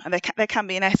system. And there can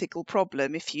be an ethical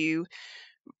problem if you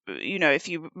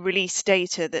release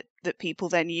data that people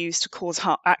then use to cause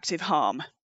active harm.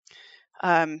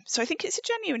 So I think it's a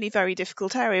genuinely very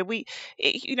difficult area.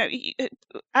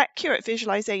 Accurate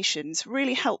visualizations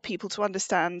really help people to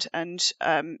understand and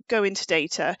go into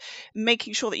data.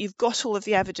 Making sure that you've got all of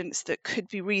the evidence that could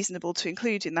be reasonable to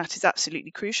include in that is absolutely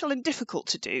crucial and difficult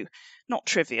to do. Not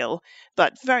trivial,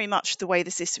 but very much the way the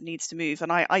system needs to move.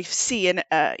 And I see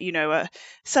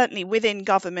certainly within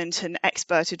government and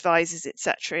expert advisors,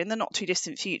 etc., in the not too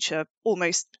distant future,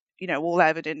 almost all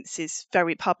evidence is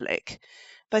very public.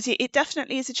 But it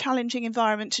definitely is a challenging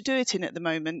environment to do it in at the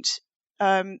moment.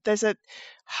 There's a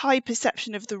high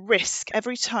perception of the risk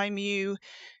every time you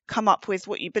come up with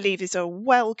what you believe is a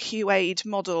well QA'd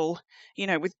model,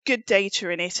 with good data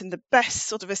in it and the best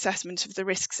sort of assessment of the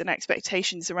risks and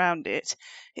expectations around it.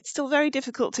 It's still very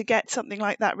difficult to get something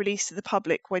like that released to the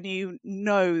public when you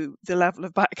know the level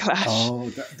of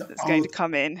backlash that's going to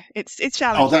come in. It's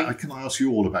challenging. Can I ask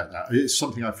you all about that? It's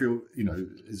something I feel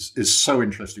is so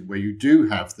interesting, where you do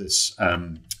have this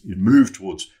move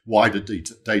towards wider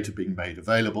data being made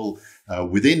available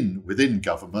within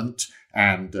government,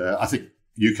 and I think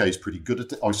UK is pretty good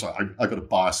at it. Oh, sorry, I got a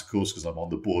bias, of course, because I'm on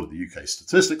the board of the UK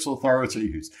Statistics Authority,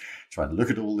 who's trying to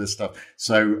look at all this stuff.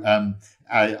 So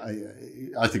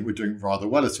I think we're doing rather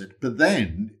well at it. But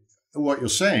then what you're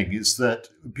saying is that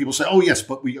people say, oh, yes,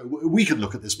 but we can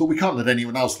look at this, but we can't let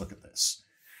anyone else look at this,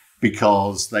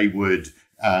 because they would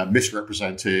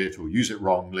misrepresent it or use it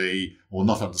wrongly or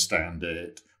not understand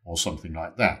it, or something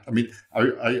like that.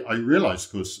 I realise,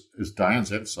 of course, as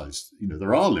Diane's emphasised,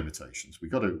 there are limitations. We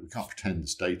can't pretend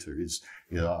this data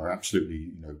are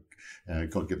absolutely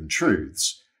God-given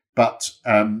truths. But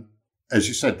as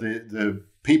you said, the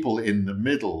people in the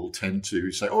middle tend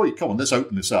to say, "Oh, come on, let's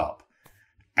open this up,"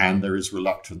 and there is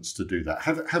reluctance to do that.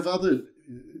 Have other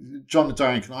John and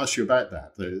Diane? Can I ask you about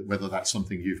that? Whether that's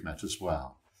something you've met as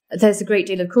well? There's a great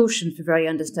deal of caution for very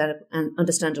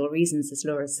understandable reasons, as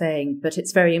Laura's saying, but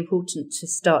it's very important to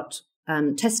start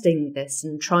testing this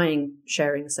and trying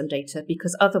sharing some data,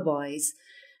 because otherwise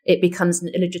it becomes an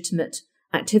illegitimate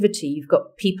activity. You've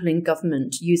got people in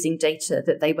government using data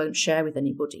that they won't share with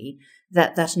anybody.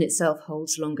 That in itself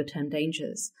holds longer term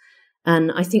dangers.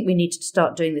 And I think we need to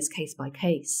start doing this case by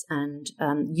case and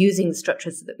using the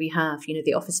structures that we have.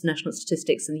 The Office of National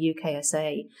Statistics and the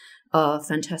UKSA are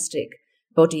fantastic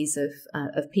bodies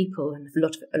of people and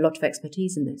a lot of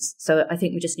expertise in this. So I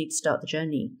think we just need to start the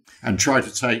journey and try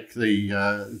to take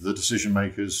the decision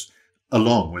makers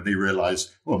along when they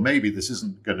realise, well, maybe this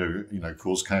isn't going to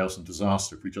cause chaos and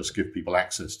disaster if we just give people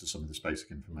access to some of this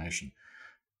basic information.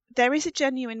 There is a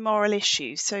genuine moral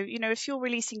issue. So, if you're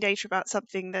releasing data about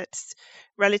something that's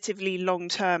relatively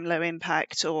long-term, low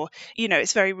impact, or,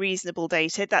 it's very reasonable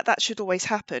data, that should always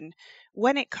happen.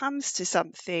 When it comes to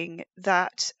something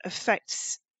that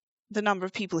affects the number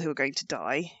of people who are going to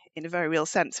die in a very real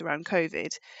sense around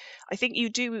COVID, I think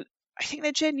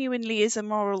there genuinely is a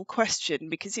moral question,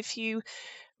 because if you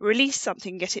release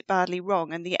something, get it badly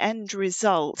wrong, and the end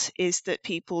result is that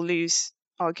people lose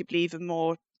arguably even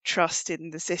more trust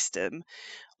in the system,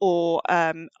 or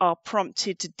are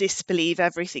prompted to disbelieve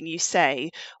everything you say,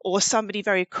 or somebody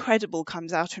very credible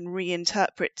comes out and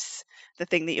reinterprets the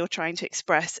thing that you're trying to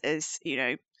express as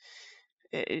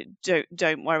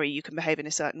don't worry, you can behave in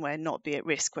a certain way and not be at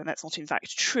risk, when that's not in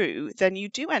fact true, then you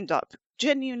do end up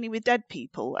genuinely with dead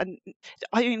people. And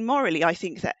I mean, morally, I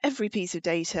think that every piece of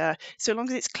data, so long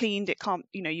as it's cleaned, it can't,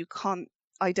 you can't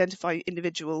identify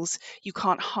individuals, you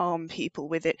can't harm people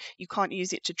with it, you can't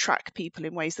use it to track people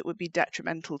in ways that would be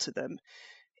detrimental to them.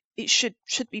 It should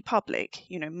be public.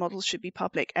 Models should be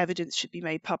public, evidence should be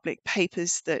made public,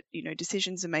 papers that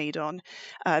decisions are made on.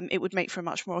 It would make for a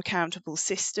much more accountable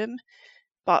system.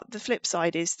 But the flip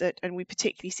side is that, and we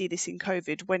particularly see this in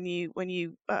COVID, when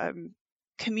you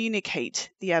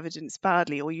communicate the evidence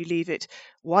badly, or you leave it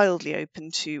wildly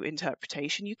open to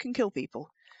interpretation, you can kill people.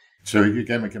 So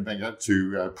again, we can bring that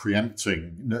to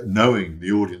preempting, knowing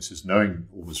the audiences, knowing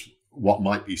almost what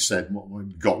might be said,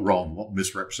 what got wrong, what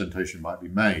misrepresentation might be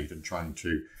made, and trying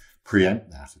to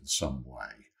preempt that in some way.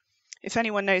 If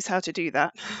anyone knows how to do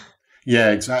that.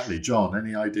 Yeah, exactly. John,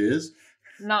 any ideas?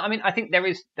 No, I mean, I think there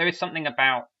is something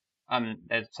about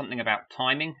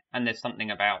timing, and there's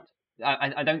something about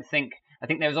I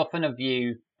think there's often a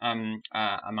view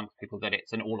amongst people that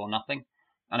it's an all or nothing,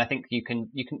 and I think you can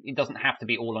it doesn't have to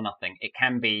be all or nothing. It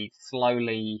can be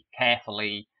slowly,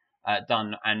 carefully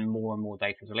done, and more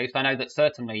data is released. I know that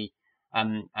certainly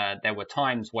there were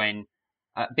times when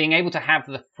being able to have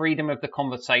the freedom of the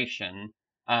conversation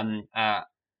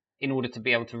in order to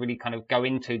be able to really kind of go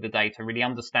into the data, really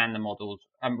understand the models,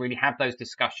 really have those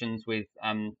discussions with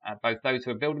both those who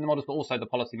are building the models, but also the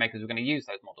policymakers who are going to use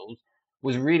those models,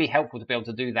 was really helpful to be able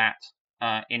to do that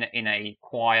in a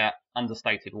quiet,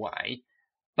 understated way.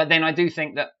 But then I do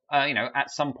think that, at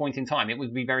some point in time, it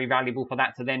would be very valuable for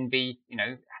that to then be,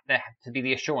 there to be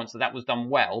the assurance that that was done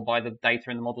well by the data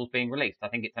and the models being released. I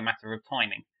think it's a matter of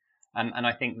timing. And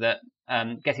I think that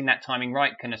getting that timing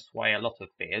right can assuage a lot of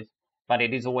fears. But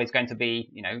it is always going to be,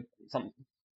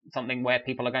 something where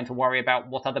people are going to worry about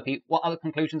what other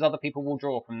conclusions other people will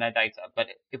draw from their data. But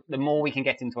the more we can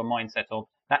get into a mindset of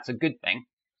that's a good thing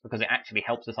because it actually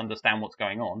helps us understand what's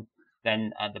going on,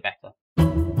 then the better.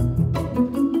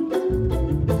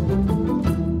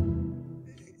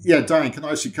 Yeah, Diane, can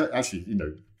I actually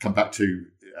come back to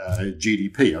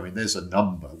GDP? I mean, there's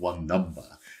one number,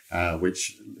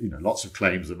 which lots of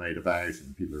claims are made about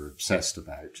and people are obsessed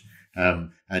about.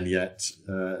 And yet,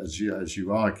 as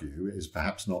you argue, is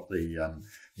perhaps not the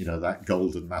that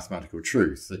golden mathematical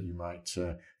truth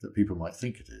that that people might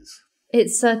think it is.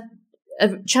 It's a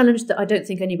challenge that I don't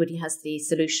think anybody has the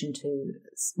solution to.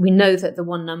 We know that the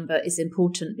one number is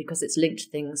important because it's linked to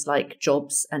things like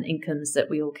jobs and incomes that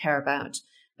we all care about,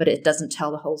 but it doesn't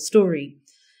tell the whole story.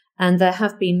 And there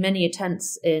have been many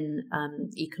attempts in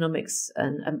economics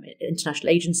and international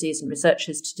agencies and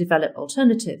researchers to develop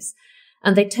alternatives.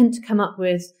 And they tend to come up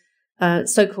with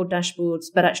so-called dashboards,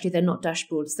 but actually they're not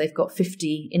dashboards. They've got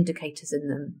 50 indicators in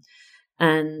them.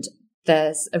 And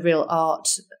there's a real art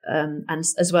and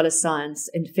as well as science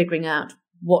in figuring out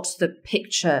what's the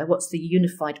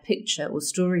unified picture or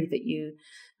story that you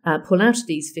pull out of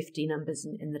these 50 numbers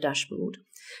in the dashboard.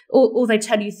 Or they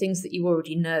tell you things that you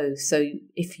already know. So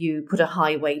if you put a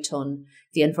high weight on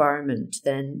the environment,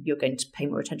 then you're going to pay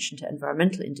more attention to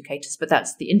environmental indicators, but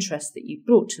that's the interest that you've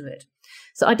brought to it.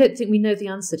 So I don't think we know the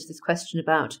answer to this question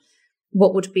about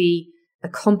what would be a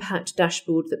compact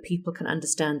dashboard that people can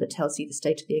understand that tells you the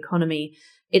state of the economy.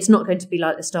 It's not going to be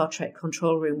like the Star Trek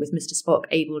control room with Mr. Spock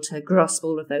able to grasp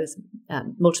all of those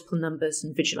multiple numbers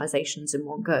and visualizations in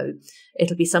one go.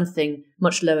 It'll be something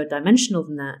much lower dimensional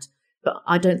than that. But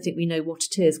I don't think we know what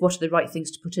it is, what are the right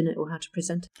things to put in it or how to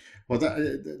present it. Well,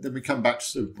 then we come back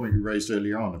to the point you raised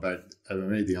earlier on about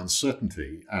the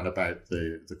uncertainty and about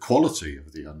the quality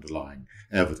of the underlying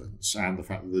evidence and the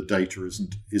fact that the data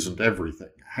isn't everything.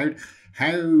 How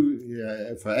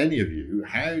for any of you,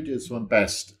 how does one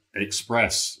best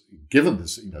express, given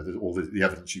this, all the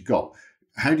evidence you've got,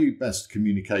 how do you best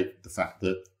communicate the fact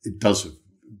that it does have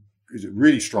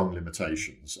really strong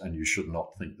limitations and you should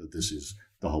not think that this is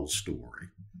the whole story?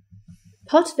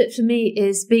 Part of it for me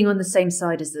is being on the same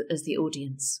side as the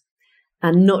audience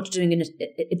and not doing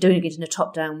it in a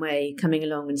top-down way, coming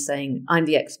along and saying, I'm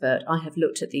the expert, I have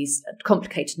looked at these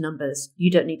complicated numbers, you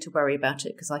don't need to worry about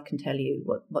it because I can tell you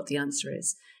what the answer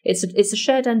is. It's a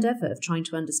shared endeavour of trying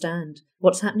to understand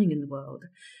what's happening in the world.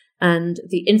 And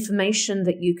the information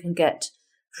that you can get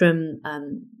from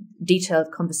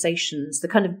detailed conversations, the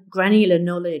kind of granular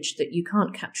knowledge that you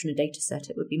can't capture in a data set,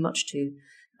 it would be much too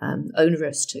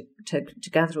onerous to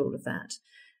gather all of that.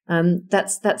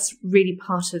 That's really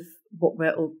part of what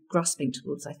we're all grasping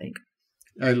towards, I think.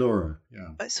 Hey, Laura,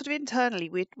 yeah. But sort of internally,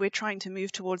 we're trying to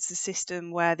move towards the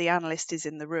system where the analyst is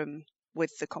in the room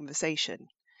with the conversation.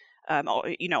 or,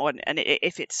 and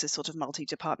if it's a sort of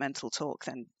multi-departmental talk,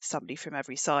 then somebody from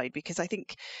every side, because I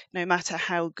think no matter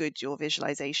how good your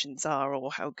visualizations are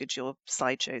or how good your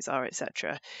slideshows are,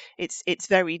 etc., it's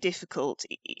very difficult.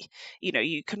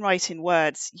 You can write in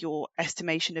words your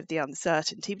estimation of the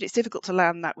uncertainty, but it's difficult to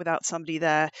land that without somebody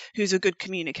there who's a good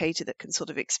communicator that can sort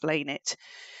of explain it.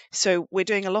 So we're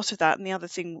doing a lot of that. And the other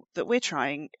thing that we're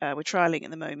trialing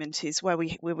at the moment is where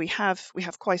we have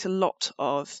quite a lot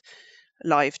of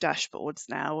live dashboards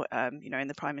now, in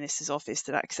the Prime Minister's office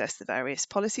that access the various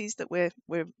policies that we're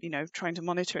trying to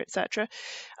monitor, etc.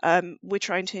 We're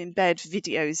trying to embed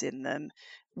videos in them,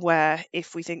 where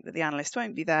if we think that the analyst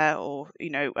won't be there, or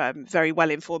very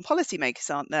well informed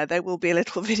policymakers aren't there will be a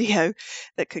little video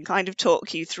that can kind of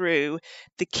talk you through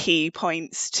the key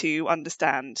points to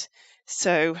understand.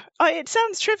 So it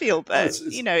sounds trivial, but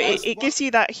it gives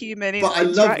you that human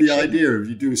interaction. But I love the idea of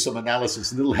you do some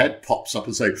analysis, and a little head pops up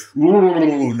and say,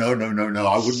 "Oh, no,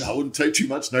 I wouldn't take too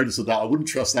much notice of that. I wouldn't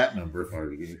trust that number if I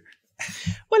were you."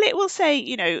 Well, it will say,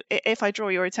 if I draw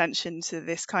your attention to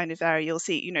this kind of area, you'll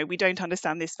see, we don't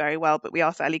understand this very well, but we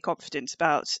are fairly confident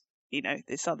about,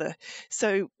 this other.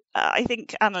 So I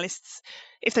think analysts,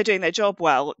 if they're doing their job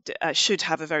well, should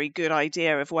have a very good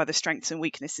idea of where the strengths and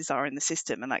weaknesses are in the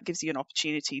system, and that gives you an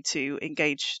opportunity to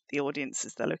engage the audience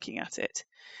as they're looking at it.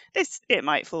 It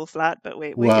might fall flat, but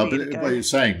we're giving it a go. What you're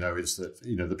saying, though, is that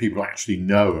the people actually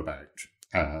know about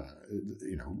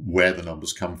where the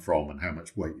numbers come from and how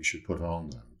much weight you should put on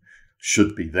them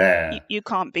should be there. You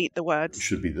can't beat the words. It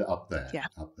should be up there. Yeah.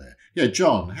 Up there. Yeah,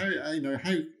 John,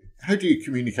 how do you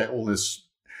communicate all this?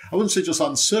 I wouldn't say just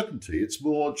uncertainty. It's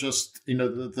more just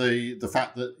the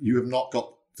fact that you have not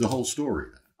got the whole story.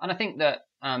 And I think that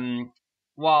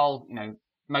while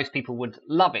most people would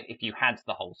love it if you had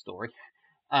the whole story,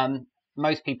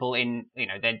 most people in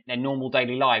their normal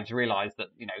daily lives realize that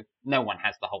no one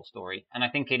has the whole story. And I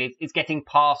think it's getting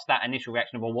past that initial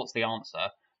reaction of, well, what's the answer,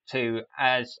 to,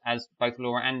 as both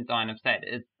Laura and Diane have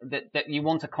said, that you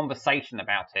want a conversation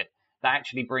about it that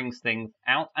actually brings things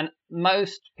out. And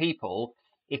most people,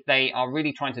 if they are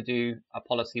really trying to do a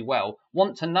policy well,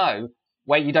 want to know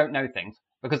where you don't know things,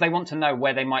 because they want to know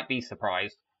where they might be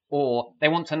surprised, or they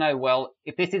want to know, well,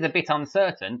 if this is a bit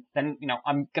uncertain, then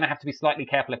I'm going to have to be slightly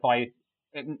careful if I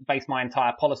base my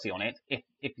entire policy on it,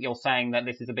 if you're saying that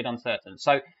this is a bit uncertain.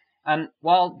 So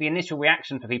while the initial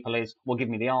reaction for people is, well, give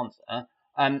me the answer,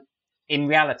 in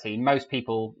reality, most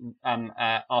people,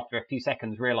 after a few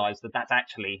seconds, realize that that's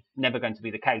actually never going to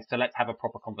be the case. So let's have a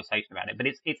proper conversation about it. But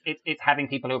it's having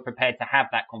people who are prepared to have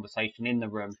that conversation in the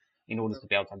room in order to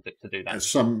be able to do that.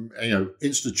 Some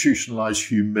institutionalized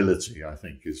humility, I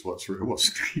think, is what's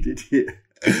needed here.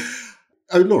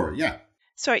 Oh, Laura, yeah.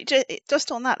 Sorry,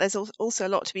 just on that, there's also a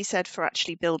lot to be said for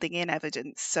actually building in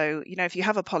evidence. So, if you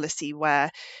have a policy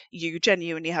where you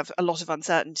genuinely have a lot of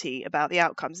uncertainty about the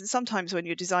outcomes, and sometimes when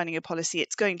you're designing a policy,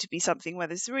 it's going to be something where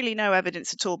there's really no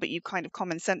evidence at all, but you kind of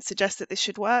common sense suggests that this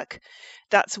should work.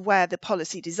 That's where the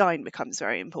policy design becomes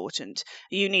very important.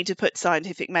 You need to put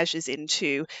scientific measures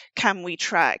into, can we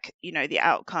track, the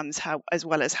outcomes as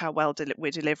well as how well we're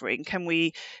delivering? Can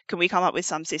we come up with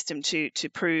some system to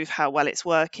prove how well it's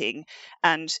working?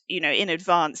 And, in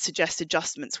advance, suggest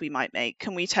adjustments we might make.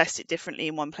 Can we test it differently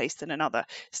in one place than another?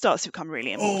 Starts to become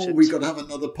really important. Oh, we've got to have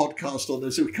another podcast on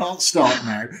this. We can't start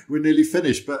now. We're nearly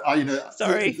finished. But,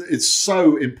 Sorry. It's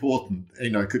so important.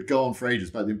 It could go on for ages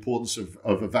about the importance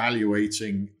of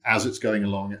evaluating as it's going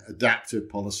along, adaptive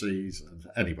policies. And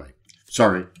anyway,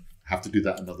 sorry, have to do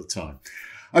that another time.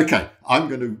 Okay, I'm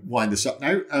going to wind this up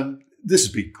now. This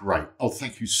has been great. Oh,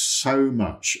 thank you so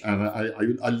much. And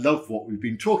I love what we've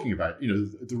been talking about,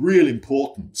 the real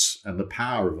importance and the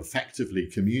power of effectively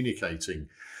communicating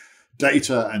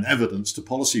data and evidence to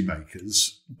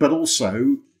policymakers, but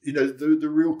also, the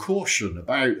real caution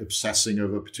about obsessing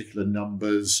over particular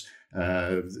numbers,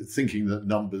 thinking that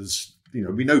numbers,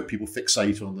 we know people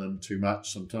fixate on them too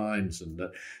much sometimes, and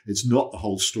that it's not the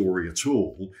whole story at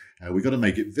all. We've got to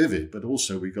make it vivid, but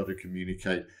also we've got to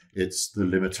communicate it's the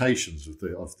limitations of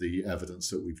the evidence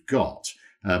that we've got.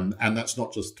 And that's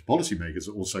not just to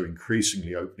policymakers, also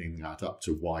increasingly opening that up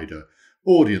to wider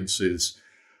audiences,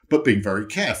 but being very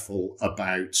careful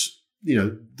about,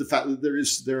 the fact that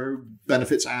there are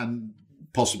benefits and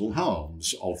possible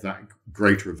harms of that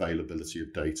greater availability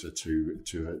of data to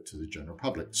the general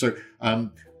public. So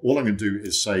all I'm going to do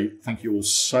is say thank you all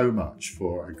so much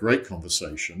for a great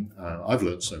conversation. I've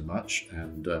learned so much,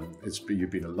 and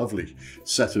you've been a lovely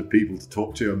set of people to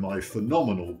talk to on my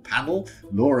phenomenal panel,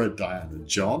 Laura, Diane and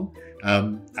John.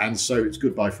 And so it's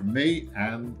goodbye from me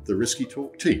and the Risky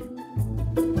Talk team.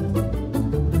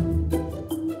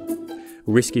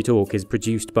 Risky Talk is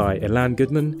produced by Ilan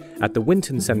Goodman at the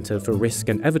Winton Centre for Risk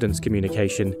and Evidence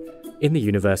Communication in the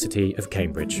University of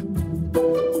Cambridge.